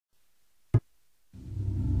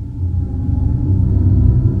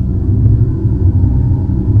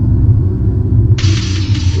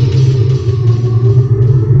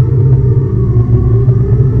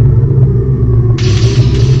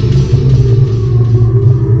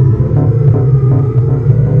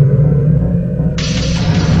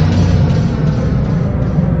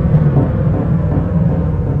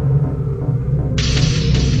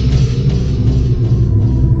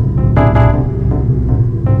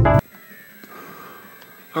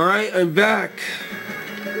Alright, I'm back.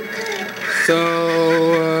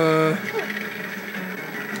 So,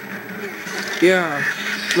 yeah.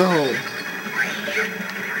 No.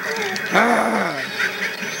 Ah!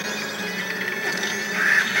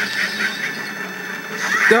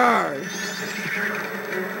 Die!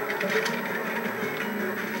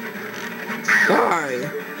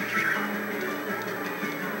 Die!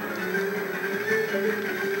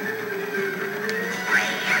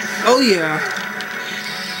 Oh yeah.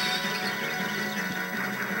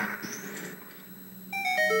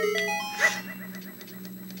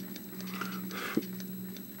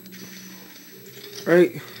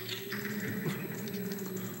 Right.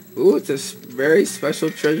 Ooh, it's a very special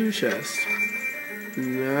treasure chest.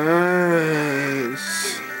 Nice.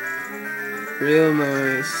 Real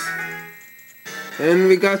nice. And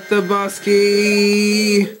we got the boss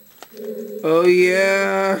key. Oh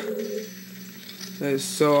yeah. That is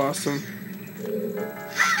so awesome.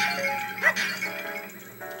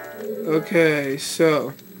 Okay,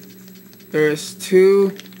 so there's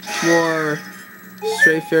 2 more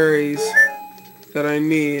stray fairies that I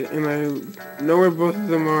need, and I know where both of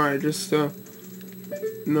them are. I just don't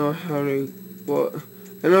know how to. Well,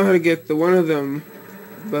 I know how to get the one of them,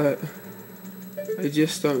 but I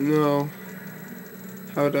just don't know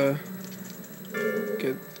how to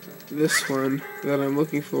get this one that I'm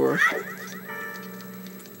looking for.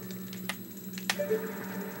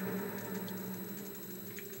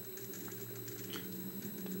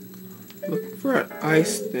 Looking for an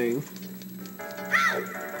ice thing.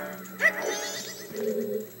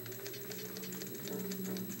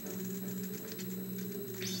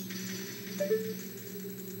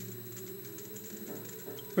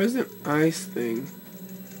 Where's an ice thing?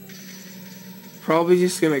 Probably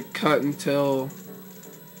just gonna cut until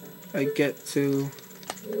I get to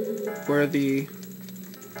where the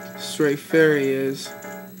stray fairy is,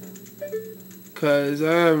 cause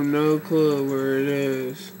I have no clue where it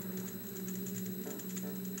is.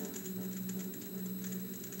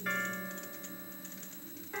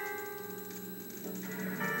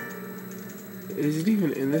 Is it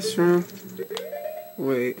even in this room?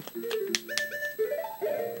 Wait.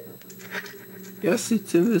 Yes,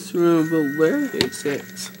 it's in this room, but where is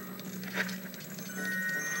it?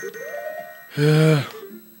 Yeah.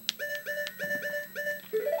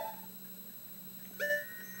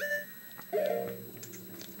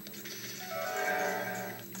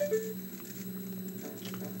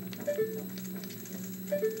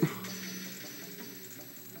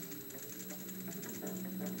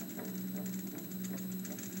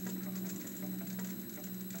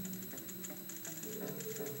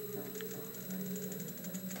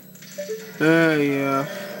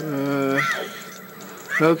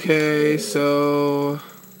 Okay, so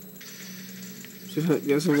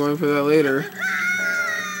guess I'm going for that later.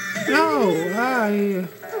 No,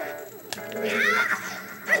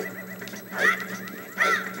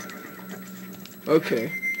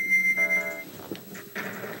 okay.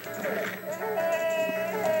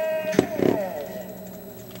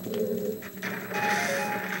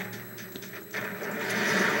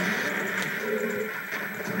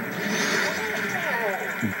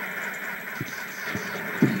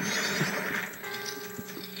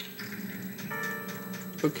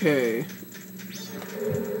 Okay.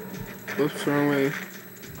 Oops, wrong way.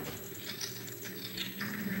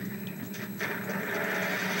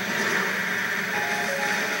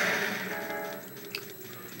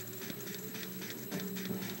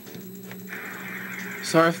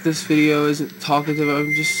 Sorry if this video isn't talkative,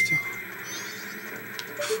 I'm just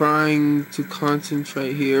trying to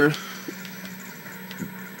concentrate here.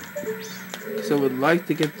 Because I would like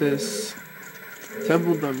to get this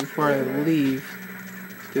temple done before I leave.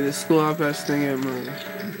 Do the school outpass thing and my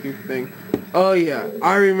thing. Oh yeah,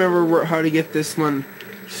 I remember how to get this one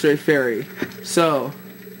stray fairy. So,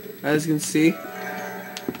 as you can see,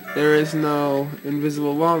 there is no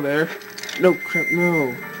invisible wall there. No crap,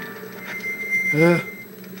 no.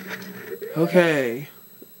 Okay.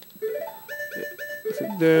 Put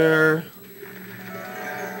it there.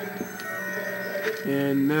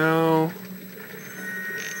 And now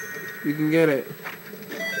we can get it.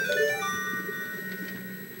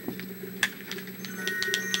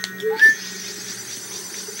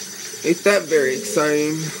 Ain't that very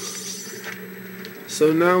exciting?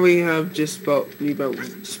 So now we have just about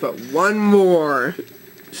one more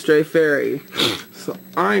stray fairy. So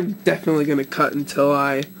I'm definitely gonna cut until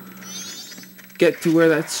I get to where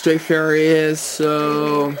that stray fairy is.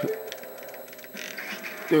 So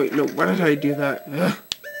wait, no, why did I do that? Ugh.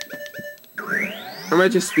 I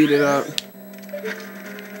might just speed it up.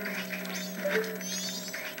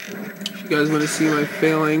 If you guys want to see my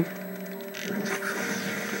failing.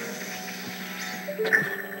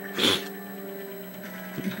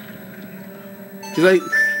 Because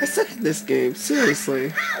I suck at this game,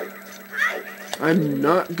 seriously. I'm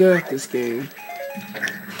not good at this game.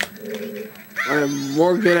 I'm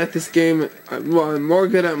more good at this game, well, I'm more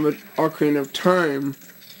good at Ocarina of Time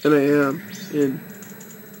than I am in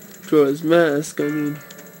Majora's Mask. I mean,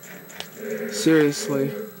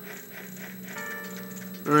 seriously.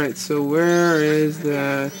 Alright, so where is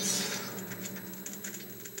that?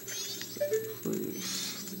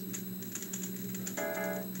 Please.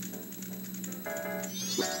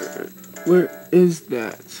 Where is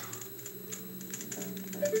that?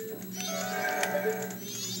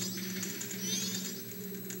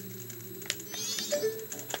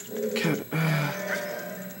 God,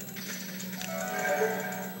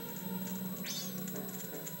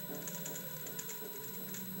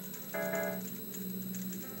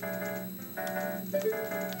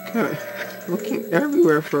 God, looking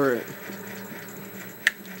everywhere for it.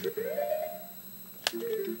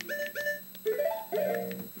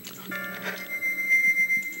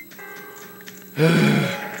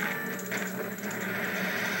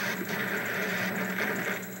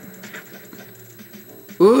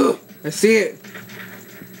 Ooh, I see it.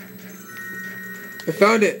 I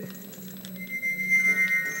found it.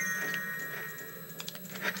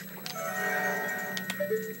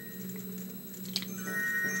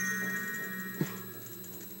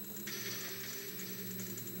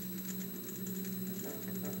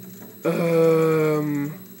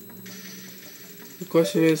 The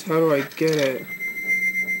question is, how do I get it?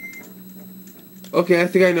 Okay, I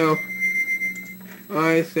think I know.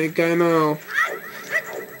 I think I know.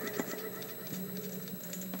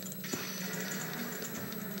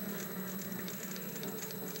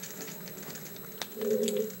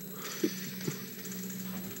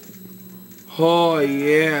 Oh,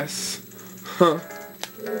 yes. Huh.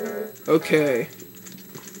 Okay.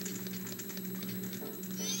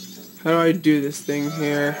 How do I do this thing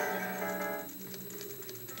here?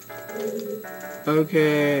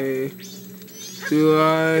 Okay. Do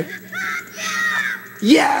I...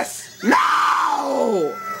 Yes!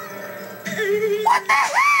 No! What the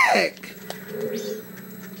heck?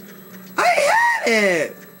 I had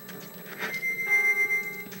it!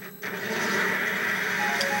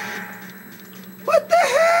 What the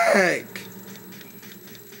heck?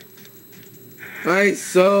 I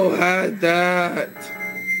so had that.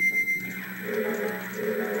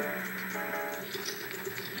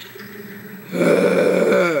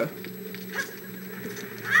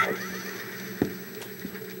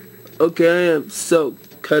 Okay, I am so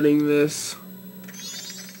cutting this.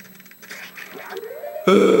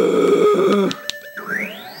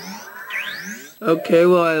 Okay,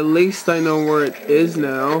 well at least I know where it is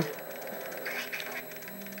now.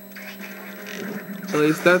 At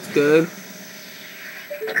least that's good.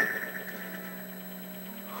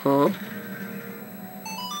 Huh?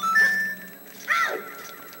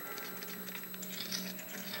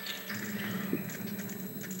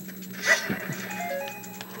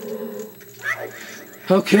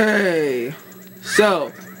 Okay,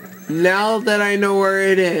 so now that I know where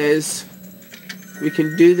it is, we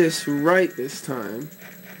can do this right this time.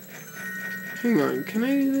 Hang on, can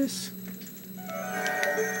I do this?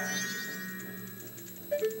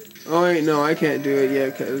 Oh wait, no, I can't do it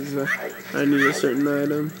yet because I need a certain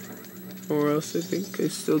item, or else I think I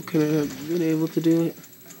still couldn't have been able to do it.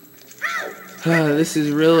 This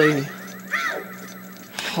is really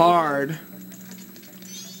hard.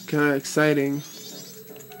 Kind of exciting.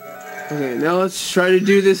 Okay, now let's try to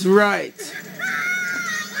do this right.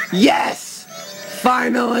 Yes!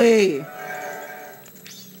 Finally!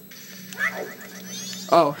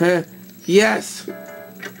 Oh, yes!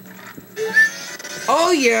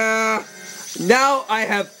 Oh yeah! Now I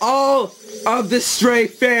have all of the stray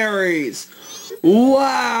fairies!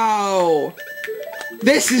 Wow!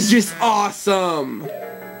 This is just awesome!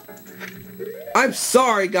 I'm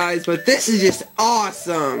sorry guys, but this is just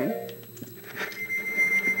awesome!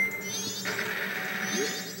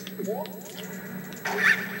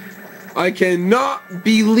 I cannot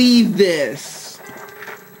believe this!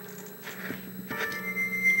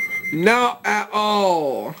 Not at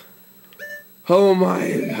all! Oh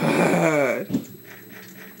my god!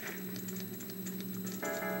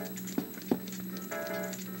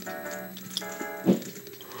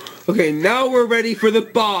 Okay, now we're ready for the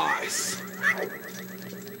boss!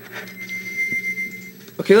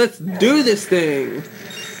 Okay, let's do this thing!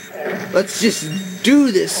 Let's just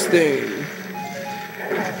do this thing!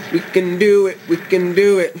 We can do it, we can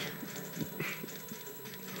do it!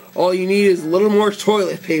 All you need is a little more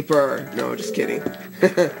toilet paper. No, just kidding.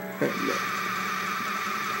 No.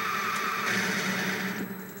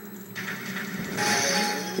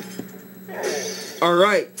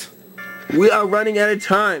 Alright. We are running out of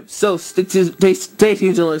time, so stay tuned to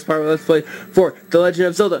the next part of Let's Play for The Legend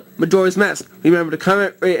of Zelda, Majora's Mask. Remember to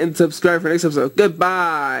comment, rate, and subscribe for the next episode.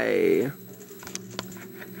 Goodbye!